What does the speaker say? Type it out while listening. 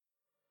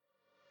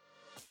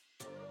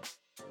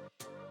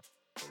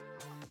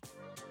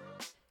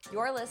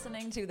You're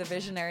listening to the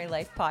Visionary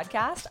Life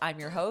Podcast. I'm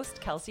your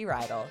host, Kelsey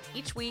Rydell.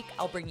 Each week,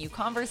 I'll bring you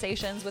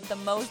conversations with the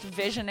most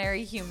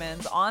visionary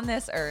humans on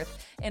this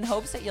earth in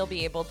hopes that you'll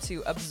be able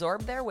to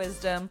absorb their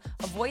wisdom,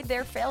 avoid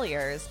their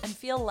failures, and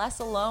feel less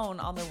alone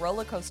on the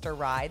roller coaster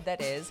ride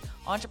that is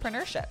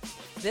entrepreneurship.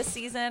 This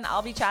season,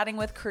 I'll be chatting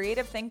with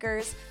creative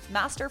thinkers,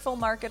 masterful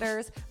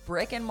marketers,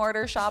 brick and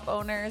mortar shop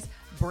owners,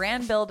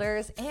 brand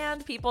builders,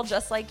 and people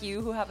just like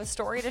you who have a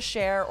story to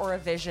share or a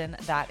vision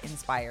that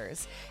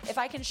inspires. If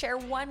I can share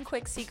one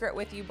quick secret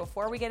with you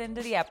before we get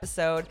into the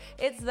episode,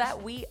 it's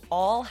that we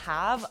all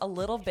have a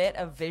little bit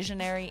of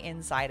visionary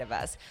inside of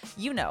us.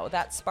 You know,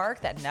 that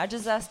spark that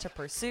nudges us to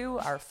pursue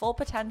our full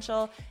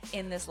potential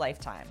in this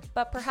lifetime.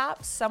 But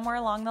perhaps somewhere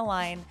along the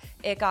line,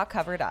 it got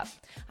covered up.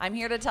 I'm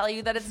here to tell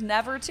you that it's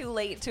never too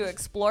late to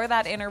explore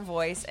that inner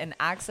voice and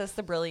access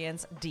the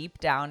brilliance deep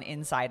down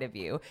inside of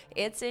you.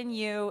 It's in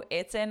you.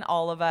 It's in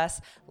all of us.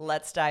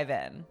 Let's dive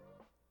in.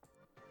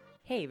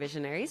 Hey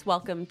visionaries,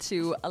 welcome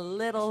to a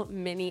little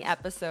mini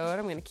episode.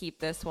 I'm going to keep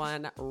this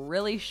one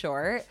really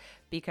short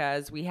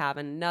because we have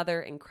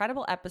another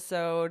incredible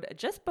episode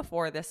just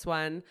before this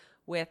one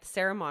with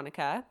Sarah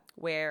Monica,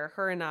 where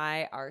her and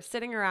I are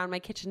sitting around my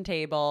kitchen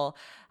table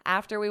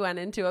after we went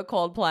into a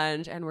cold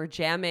plunge and we're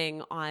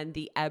jamming on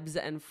the ebbs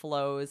and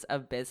flows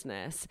of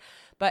business.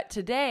 But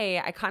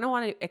today I kind of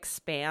want to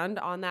expand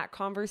on that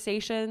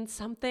conversation,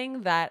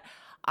 something that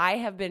I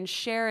have been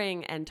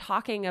sharing and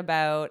talking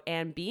about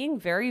and being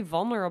very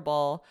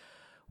vulnerable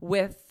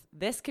with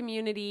this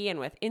community and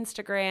with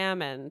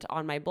Instagram and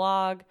on my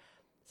blog.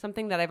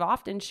 Something that I've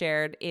often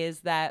shared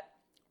is that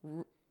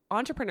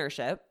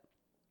entrepreneurship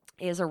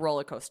is a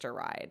roller coaster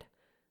ride.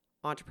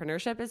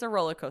 Entrepreneurship is a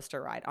roller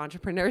coaster ride.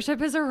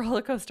 Entrepreneurship is a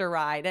roller coaster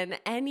ride. And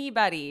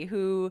anybody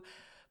who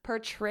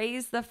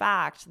portrays the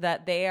fact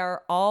that they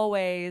are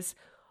always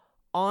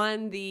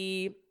on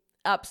the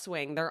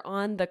upswing, they're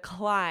on the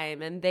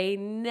climb, and they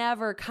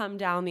never come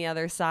down the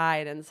other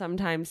side and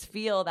sometimes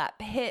feel that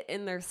pit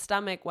in their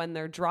stomach when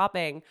they're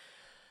dropping,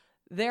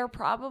 they're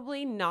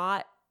probably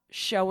not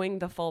showing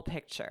the full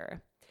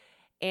picture.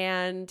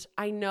 And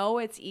I know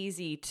it's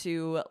easy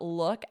to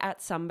look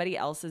at somebody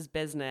else's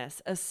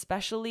business,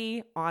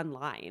 especially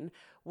online.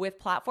 With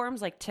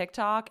platforms like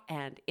TikTok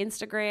and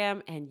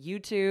Instagram and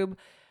YouTube,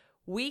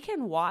 we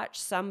can watch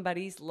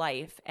somebody's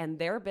life and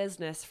their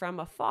business from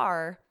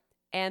afar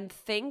and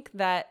think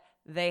that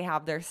they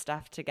have their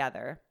stuff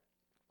together.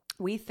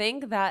 We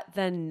think that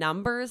the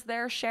numbers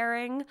they're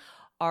sharing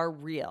are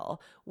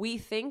real. We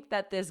think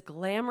that this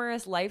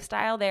glamorous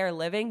lifestyle they are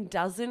living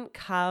doesn't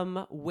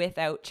come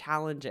without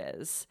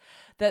challenges,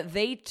 that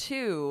they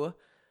too,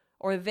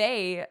 or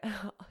they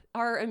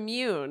are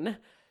immune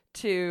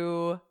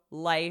to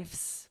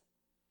life's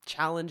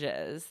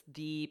challenges,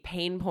 the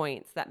pain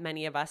points that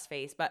many of us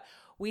face. But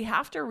we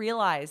have to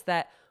realize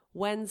that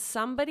when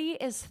somebody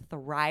is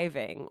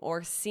thriving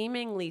or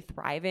seemingly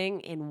thriving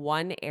in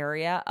one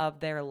area of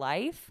their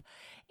life,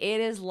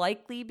 it is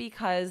likely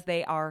because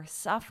they are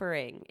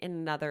suffering in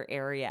another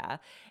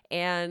area.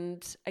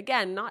 And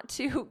again, not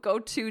to go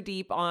too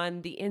deep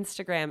on the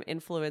Instagram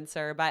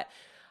influencer, but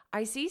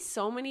I see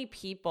so many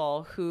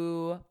people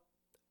who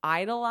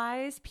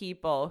idolize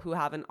people who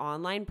have an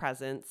online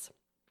presence.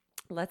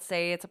 Let's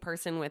say it's a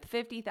person with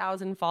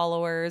 50,000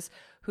 followers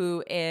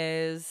who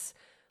is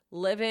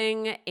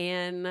living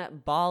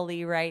in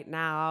Bali right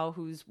now,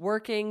 who's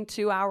working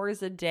 2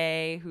 hours a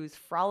day, who's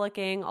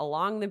frolicking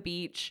along the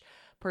beach,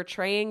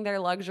 portraying their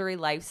luxury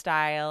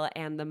lifestyle,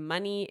 and the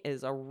money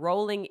is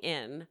rolling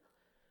in.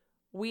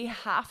 We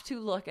have to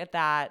look at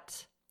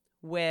that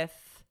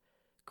with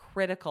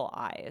critical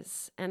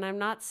eyes. And I'm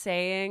not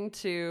saying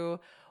to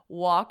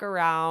walk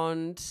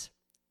around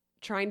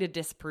trying to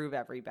disprove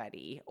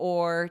everybody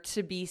or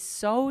to be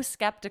so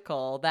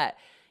skeptical that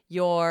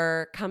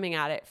you're coming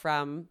at it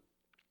from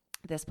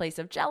this place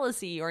of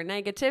jealousy or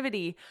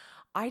negativity.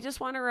 I just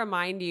want to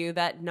remind you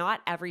that not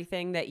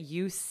everything that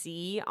you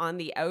see on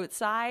the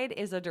outside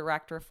is a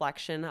direct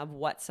reflection of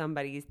what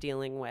somebody's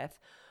dealing with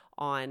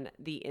on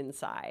the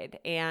inside.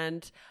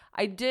 And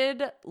I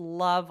did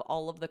love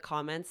all of the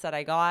comments that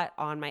I got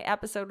on my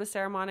episode with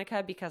Sarah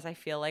Monica because I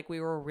feel like we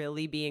were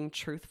really being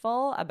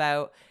truthful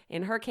about,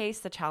 in her case,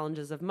 the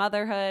challenges of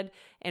motherhood.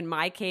 In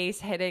my case,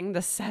 hitting the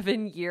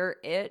 7-year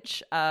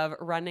itch of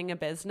running a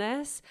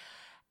business.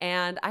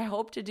 And I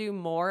hope to do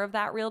more of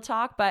that real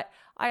talk, but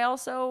I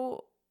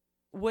also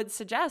would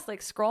suggest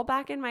scroll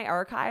back in my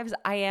archives.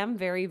 I am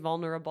very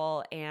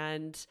vulnerable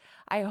and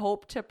I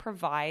hope to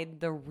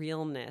provide the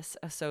realness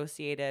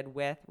associated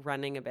with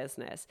running a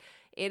business.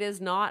 It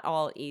is not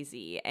all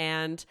easy.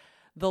 And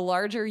the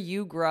larger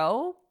you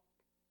grow,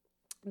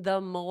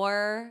 the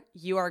more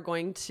you are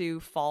going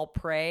to fall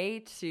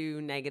prey to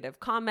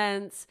negative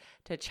comments,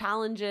 to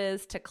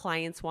challenges, to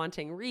clients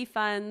wanting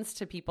refunds,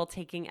 to people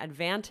taking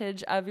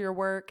advantage of your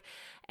work.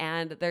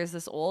 And there's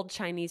this old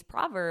Chinese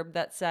proverb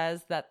that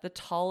says that the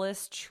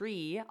tallest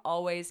tree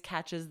always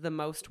catches the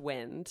most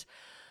wind.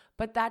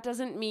 But that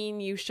doesn't mean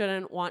you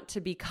shouldn't want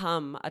to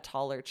become a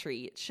taller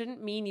tree. It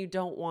shouldn't mean you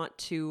don't want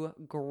to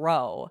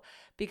grow,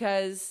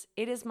 because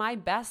it is my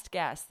best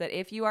guess that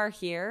if you are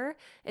here,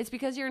 it's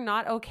because you're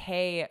not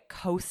okay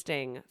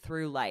coasting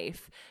through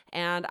life.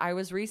 And I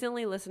was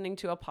recently listening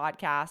to a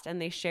podcast and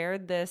they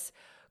shared this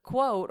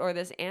quote or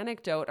this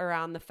anecdote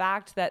around the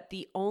fact that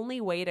the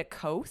only way to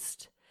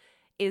coast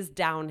is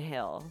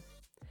downhill.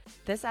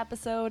 This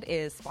episode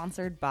is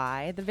sponsored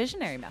by the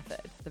Visionary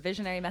Method. The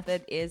Visionary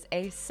Method is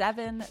a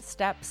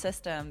 7-step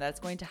system that's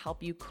going to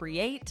help you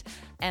create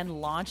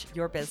and launch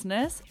your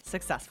business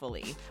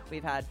successfully.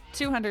 We've had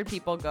 200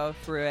 people go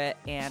through it,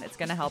 and it's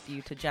going to help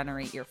you to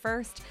generate your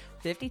first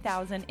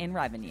 $50,000 in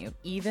revenue,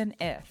 even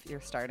if you're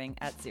starting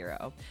at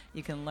zero.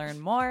 You can learn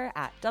more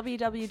at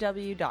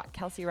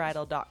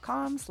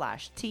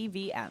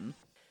www.kelseyrydell.com/TVM.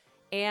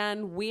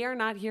 And we are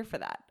not here for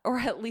that, or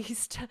at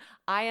least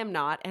I am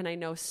not. And I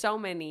know so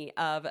many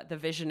of the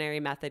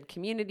Visionary Method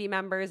community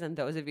members and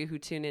those of you who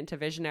tune into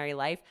Visionary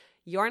Life,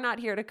 you're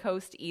not here to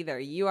coast either.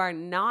 You are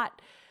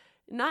not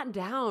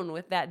down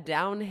with that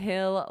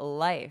downhill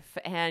life.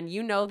 And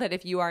you know that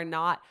if you are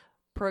not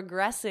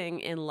progressing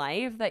in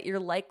life, that you're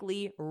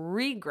likely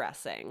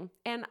regressing.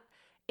 And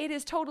it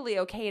is totally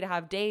okay to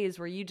have days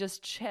where you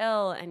just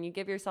chill and you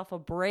give yourself a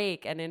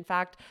break. And in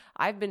fact,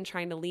 I've been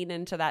trying to lean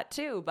into that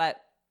too, but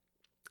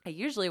I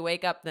usually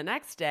wake up the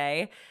next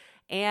day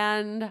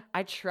and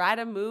I try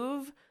to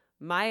move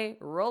my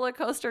roller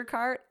coaster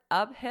cart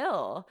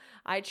uphill.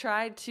 I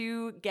try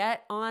to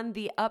get on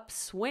the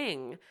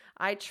upswing.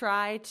 I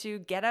try to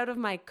get out of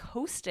my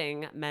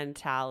coasting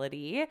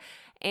mentality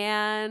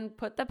and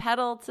put the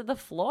pedal to the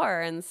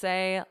floor and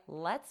say,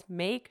 let's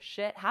make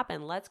shit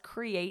happen. Let's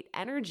create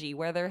energy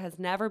where there has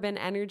never been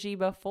energy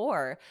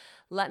before.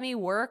 Let me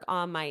work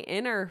on my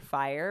inner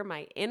fire,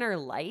 my inner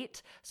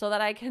light, so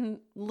that I can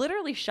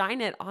literally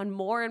shine it on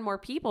more and more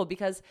people.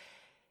 Because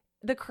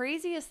the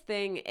craziest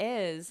thing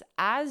is,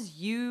 as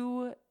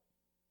you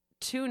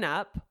tune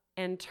up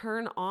and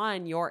turn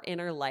on your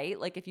inner light,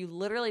 like if you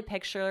literally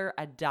picture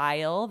a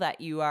dial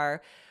that you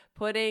are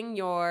putting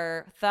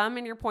your thumb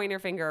and your pointer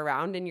finger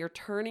around and you're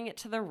turning it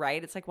to the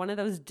right, it's like one of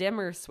those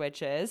dimmer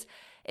switches.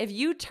 If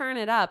you turn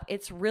it up,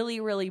 it's really,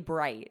 really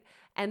bright.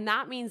 And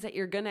that means that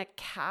you're going to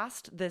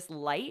cast this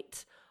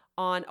light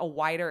on a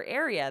wider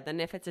area than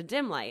if it's a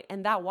dim light.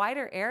 And that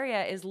wider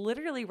area is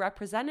literally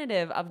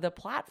representative of the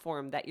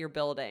platform that you're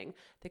building,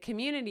 the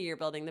community you're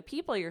building, the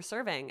people you're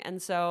serving.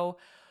 And so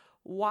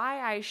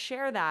why I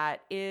share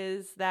that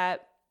is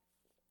that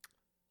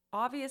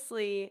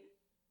obviously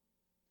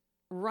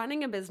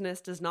running a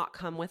business does not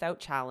come without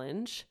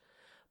challenge,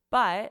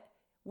 but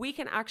we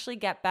can actually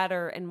get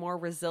better and more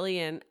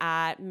resilient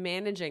at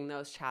managing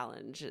those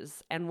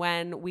challenges. And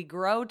when we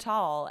grow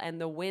tall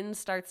and the wind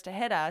starts to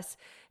hit us,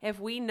 if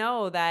we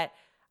know that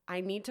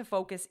I need to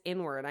focus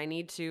inward, I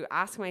need to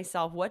ask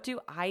myself, what do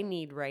I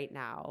need right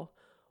now?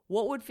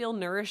 What would feel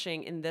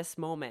nourishing in this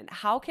moment?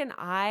 How can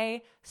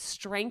I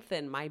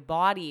strengthen my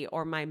body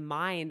or my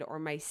mind or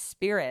my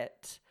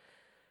spirit?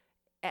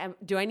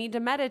 Do I need to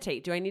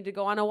meditate? Do I need to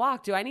go on a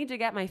walk? Do I need to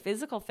get my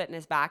physical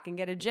fitness back and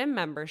get a gym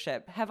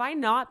membership? Have I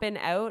not been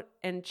out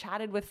and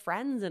chatted with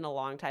friends in a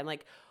long time?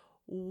 Like,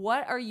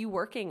 what are you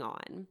working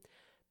on?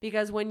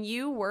 Because when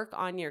you work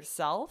on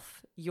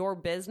yourself, your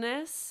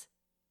business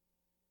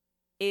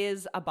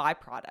is a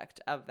byproduct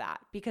of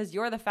that, because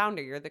you're the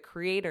founder, you're the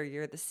creator,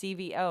 you're the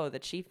CVO, the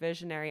Chief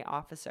Visionary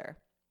Officer.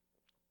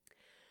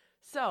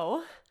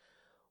 So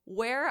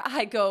where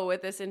I go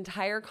with this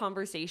entire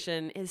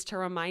conversation is to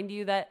remind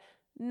you that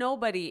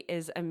nobody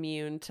is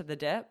immune to the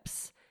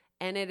dips,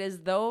 and it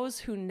is those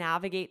who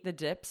navigate the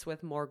dips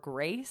with more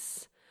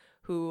grace,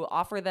 who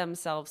offer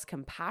themselves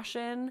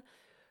compassion,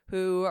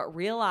 who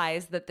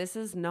realize that this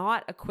is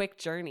not a quick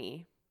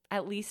journey.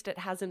 At least it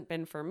hasn't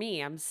been for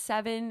me. I'm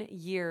 7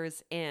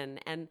 years in,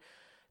 and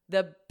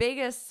the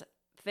biggest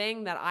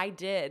thing that I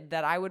did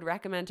that I would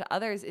recommend to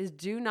others is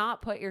do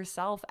not put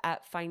yourself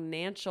at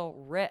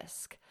financial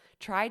risk.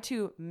 Try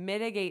to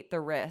mitigate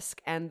the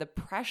risk and the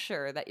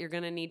pressure that you're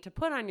going to need to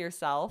put on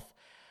yourself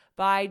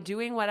by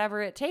doing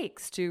whatever it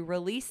takes to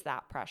release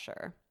that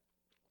pressure.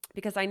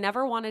 Because I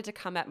never wanted to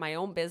come at my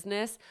own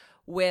business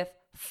with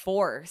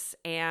force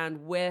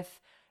and with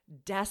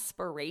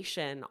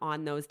desperation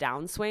on those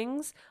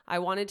downswings. I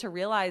wanted to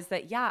realize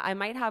that, yeah, I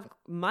might have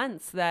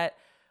months that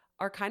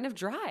are kind of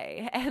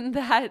dry and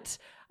that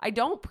I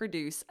don't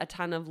produce a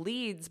ton of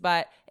leads,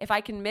 but if I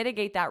can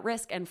mitigate that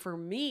risk, and for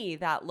me,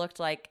 that looked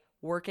like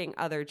working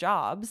other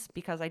jobs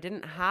because I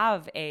didn't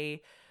have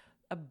a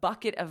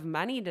bucket of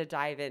money to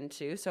dive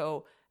into.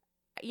 So,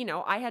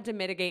 I had to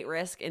mitigate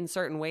risk in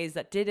certain ways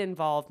that did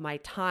involve my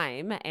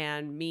time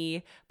and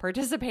me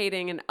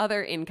participating in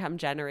other income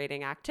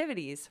generating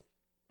activities.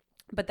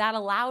 But that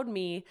allowed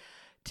me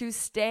to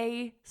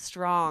stay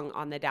strong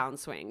on the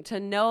downswing, to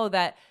know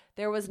that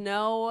there was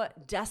no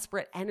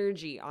desperate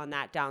energy on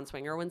that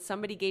downswing, or when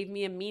somebody gave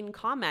me a mean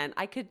comment,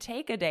 I could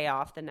take a day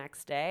off the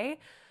next day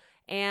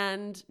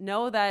and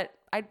know that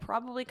I'd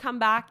probably come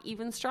back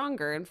even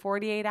stronger in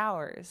 48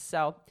 hours.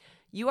 So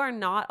you are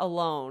not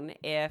alone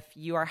if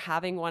you are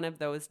having one of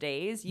those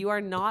days. You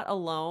are not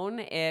alone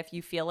if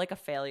you feel like a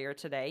failure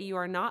today. You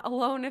are not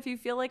alone if you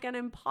feel like an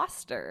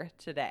imposter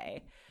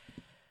today.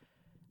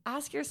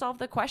 Ask yourself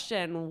the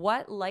question,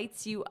 what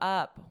lights you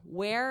up?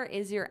 Where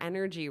is your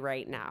energy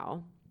right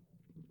now?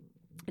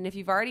 And if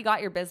you've already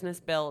got your business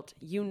built,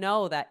 you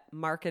know that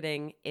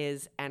marketing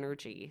is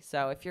energy.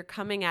 So if you're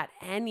coming at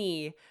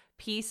any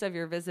piece of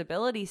your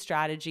visibility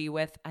strategy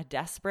with a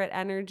desperate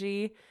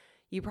energy,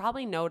 you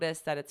probably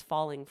notice that it's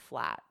falling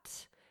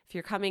flat. If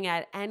you're coming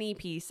at any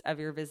piece of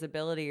your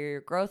visibility or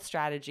your growth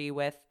strategy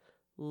with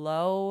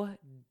low,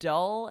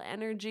 dull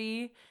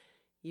energy,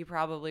 you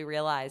probably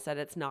realize that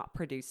it's not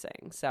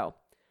producing. So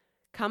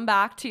come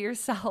back to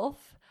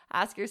yourself,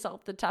 ask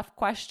yourself the tough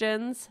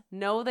questions,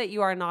 know that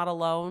you are not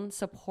alone,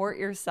 support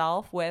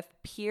yourself with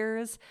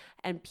peers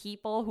and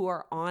people who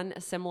are on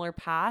a similar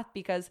path,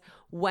 because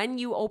when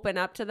you open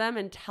up to them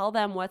and tell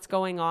them what's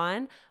going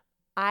on,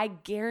 I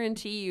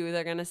guarantee you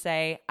they're going to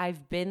say,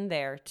 I've been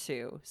there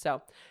too.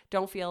 So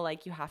don't feel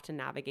like you have to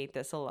navigate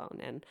this alone.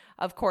 And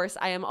of course,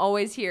 I am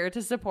always here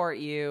to support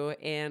you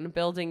in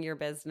building your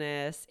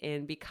business,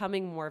 in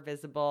becoming more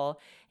visible,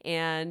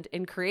 and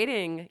in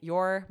creating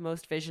your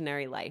most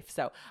visionary life.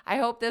 So I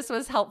hope this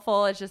was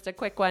helpful. It's just a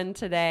quick one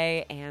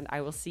today, and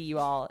I will see you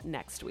all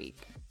next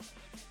week.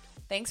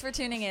 Thanks for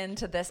tuning in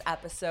to this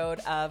episode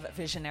of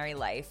Visionary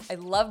Life. I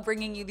love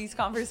bringing you these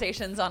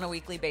conversations on a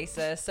weekly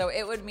basis, so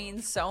it would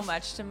mean so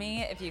much to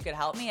me if you could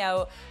help me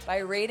out by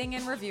rating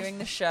and reviewing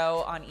the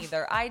show on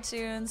either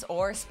iTunes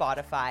or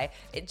Spotify.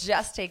 It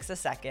just takes a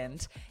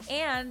second.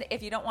 And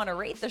if you don't want to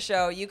rate the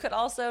show, you could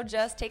also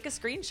just take a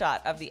screenshot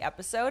of the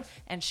episode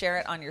and share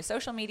it on your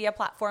social media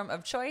platform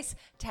of choice,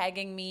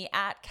 tagging me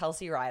at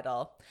Kelsey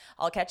Rydell.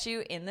 I'll catch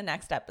you in the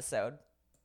next episode.